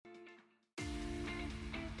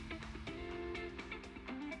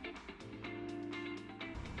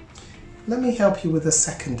Let me help you with a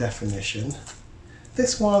second definition.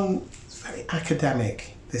 This one is very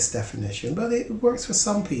academic, this definition, but it works for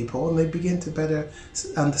some people and they begin to better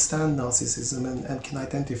understand narcissism and can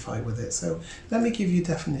identify with it. So let me give you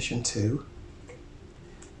definition 2.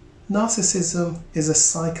 Narcissism is a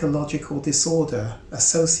psychological disorder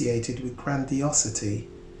associated with grandiosity,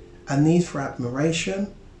 a need for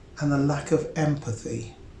admiration, and a lack of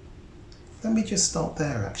empathy. Let me just stop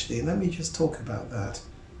there actually, and let me just talk about that.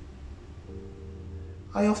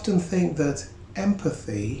 I often think that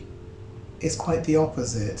empathy is quite the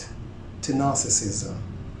opposite to narcissism.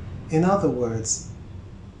 In other words,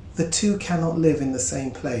 the two cannot live in the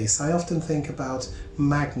same place. I often think about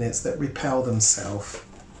magnets that repel themselves.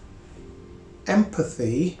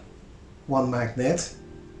 Empathy, one magnet,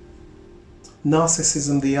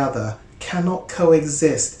 narcissism, the other, cannot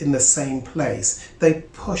coexist in the same place. They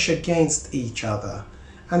push against each other.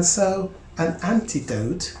 And so an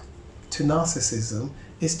antidote to narcissism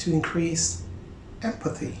is to increase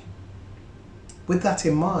empathy. With that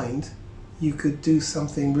in mind, you could do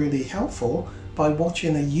something really helpful by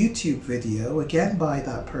watching a YouTube video, again by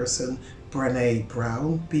that person, Brené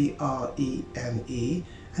Brown, B-R-E-N-E,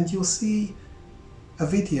 and you'll see a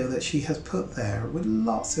video that she has put there with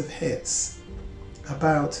lots of hits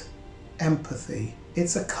about empathy.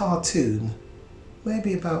 It's a cartoon,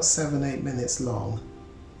 maybe about 7-8 minutes long.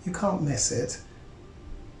 You can't miss it.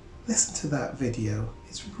 Listen to that video.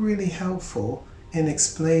 It's really helpful in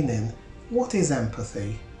explaining what is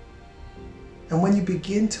empathy. And when you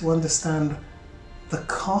begin to understand the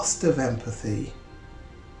cost of empathy,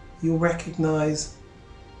 you'll recognize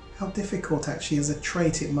how difficult actually as a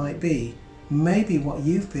trait it might be. Maybe what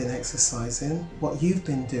you've been exercising, what you've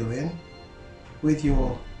been doing with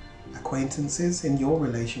your acquaintances in your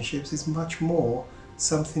relationships is much more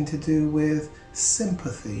something to do with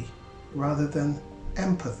sympathy rather than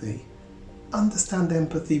empathy. Understand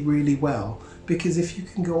empathy really well, because if you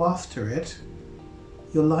can go after it,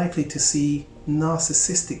 you're likely to see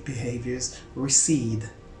narcissistic behaviors recede.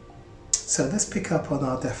 So let's pick up on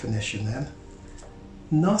our definition then.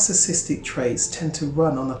 Narcissistic traits tend to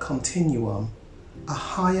run on a continuum. A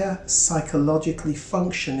higher psychologically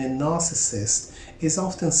functioning narcissist is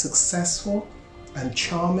often successful and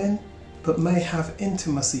charming, but may have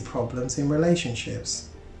intimacy problems in relationships.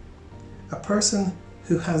 A person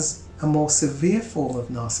who has a more severe form of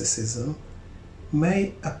narcissism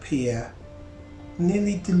may appear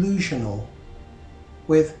nearly delusional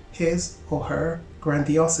with his or her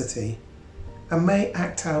grandiosity and may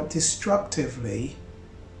act out destructively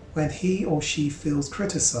when he or she feels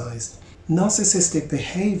criticized. Narcissistic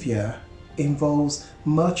behavior involves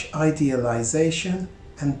much idealization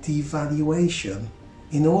and devaluation.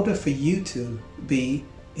 In order for you to be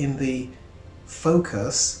in the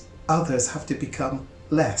focus, others have to become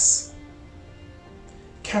less.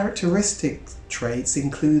 Characteristic traits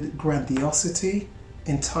include grandiosity,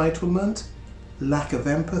 entitlement, lack of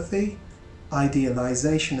empathy,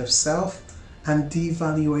 idealization of self, and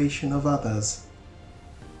devaluation of others.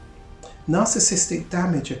 Narcissistic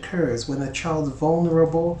damage occurs when a child's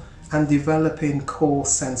vulnerable and developing core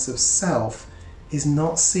sense of self is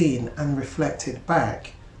not seen and reflected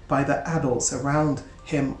back by the adults around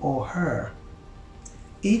him or her.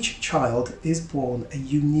 Each child is born a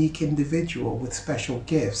unique individual with special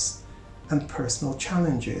gifts and personal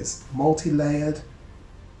challenges, multi-layered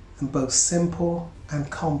and both simple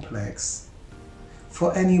and complex.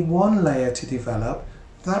 For any one layer to develop,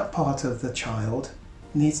 that part of the child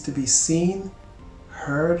needs to be seen,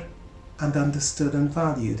 heard, and understood and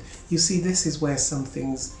valued. You see, this is where some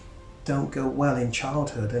things don't go well in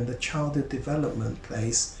childhood, and the childhood development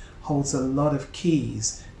place holds a lot of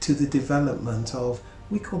keys to the development of,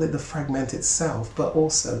 we call it the fragmented self, but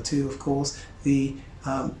also to, of course, the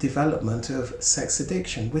development of sex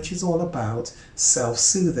addiction, which is all about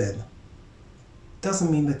self-soothing.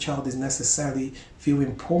 Doesn't mean the child is necessarily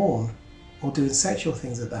viewing porn or doing sexual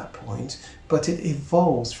things at that point, but it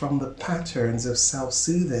evolves from the patterns of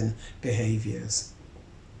self-soothing behaviors.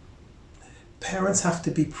 Parents have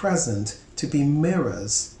to be present, to be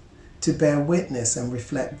mirrors, to bear witness and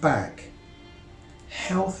reflect back.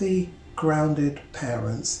 Healthy, grounded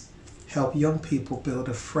parents help young people build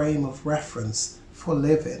a frame of reference for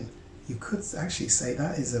living. You could actually say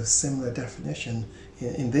that is a similar definition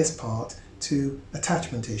in this part to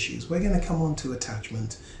attachment issues. We're going to come on to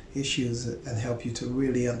attachment issues and help you to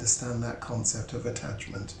really understand that concept of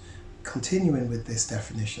attachment. Continuing with this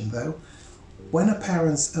definition though, when a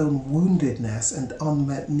parent's own woundedness and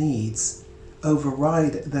unmet needs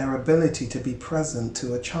override their ability to be present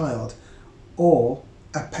to a child, or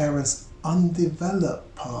a parent's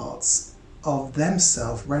undeveloped parts of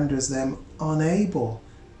themselves renders them unable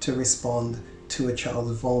to respond to a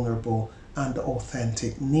child's vulnerable and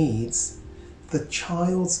authentic needs, the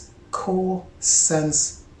child's core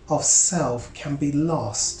sense of self can be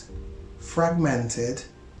lost, fragmented,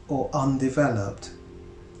 or undeveloped.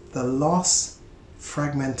 The loss,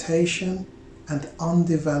 fragmentation, and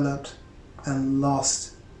undeveloped and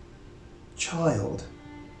lost child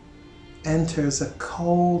enters a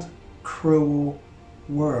cold, cruel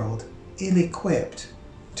world, ill-equipped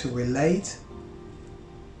to relate,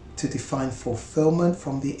 to define fulfillment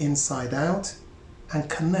from the inside out, and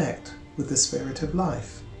connect with the spirit of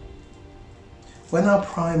life. When our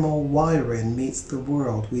primal wiring meets the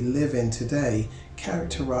world we live in today,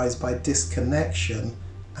 characterized by disconnection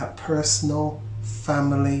at personal,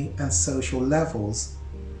 family, and social levels,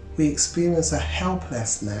 we experience a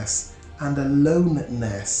helplessness and a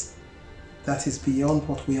aloneness that is beyond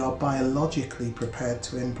what we are biologically prepared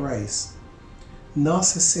to embrace.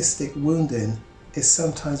 Narcissistic wounding is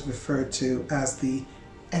sometimes referred to as the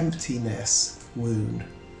emptiness wound.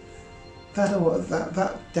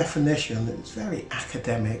 That definition is very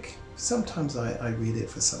academic. Sometimes I read it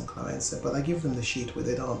for some clients, but I give them the sheet with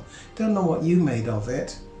it on. Don't know what you made of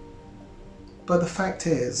it, but the fact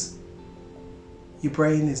is, your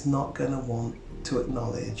brain is not going to want to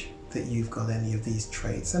acknowledge that you've got any of these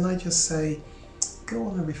traits. And I just say, go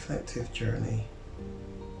on a reflective journey.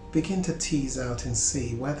 Begin to tease out and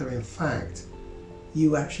see whether in fact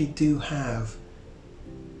you actually do have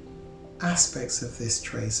aspects of this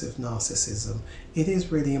trace of narcissism. It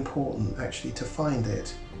is really important actually to find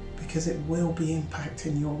it, because it will be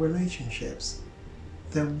impacting your relationships.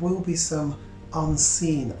 There will be some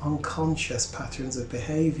unseen, unconscious patterns of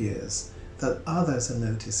behaviors that others are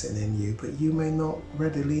noticing in you, but you may not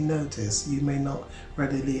readily notice, you may not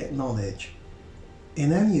readily acknowledge.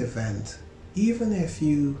 In any event, even if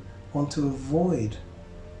you want to avoid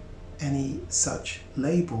any such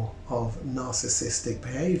label of narcissistic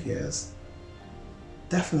behaviors,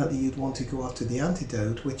 definitely you'd want to go after the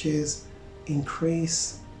antidote, which is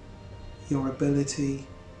increase your ability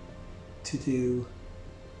to do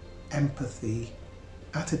empathy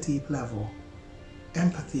at a deep level.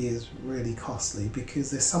 Empathy is really costly, because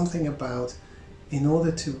there's something about, in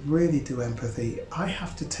order to really do empathy, I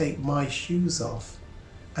have to take my shoes off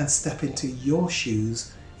and step into your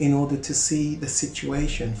shoes in order to see the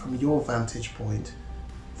situation from your vantage point.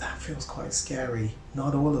 That feels quite scary.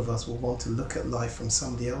 Not all of us will want to look at life from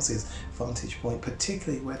somebody else's vantage point,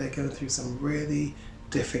 particularly where they're going through some really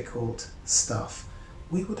difficult stuff.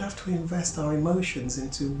 We would have to invest our emotions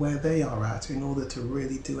into where they are at in order to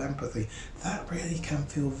really do empathy. That really can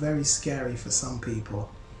feel very scary for some people.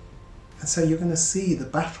 And so you're going to see the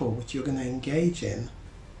battle which you're going to engage in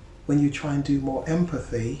when you try and do more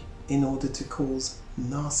empathy in order to cause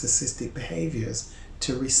narcissistic behaviors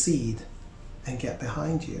to recede and get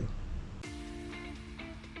behind you.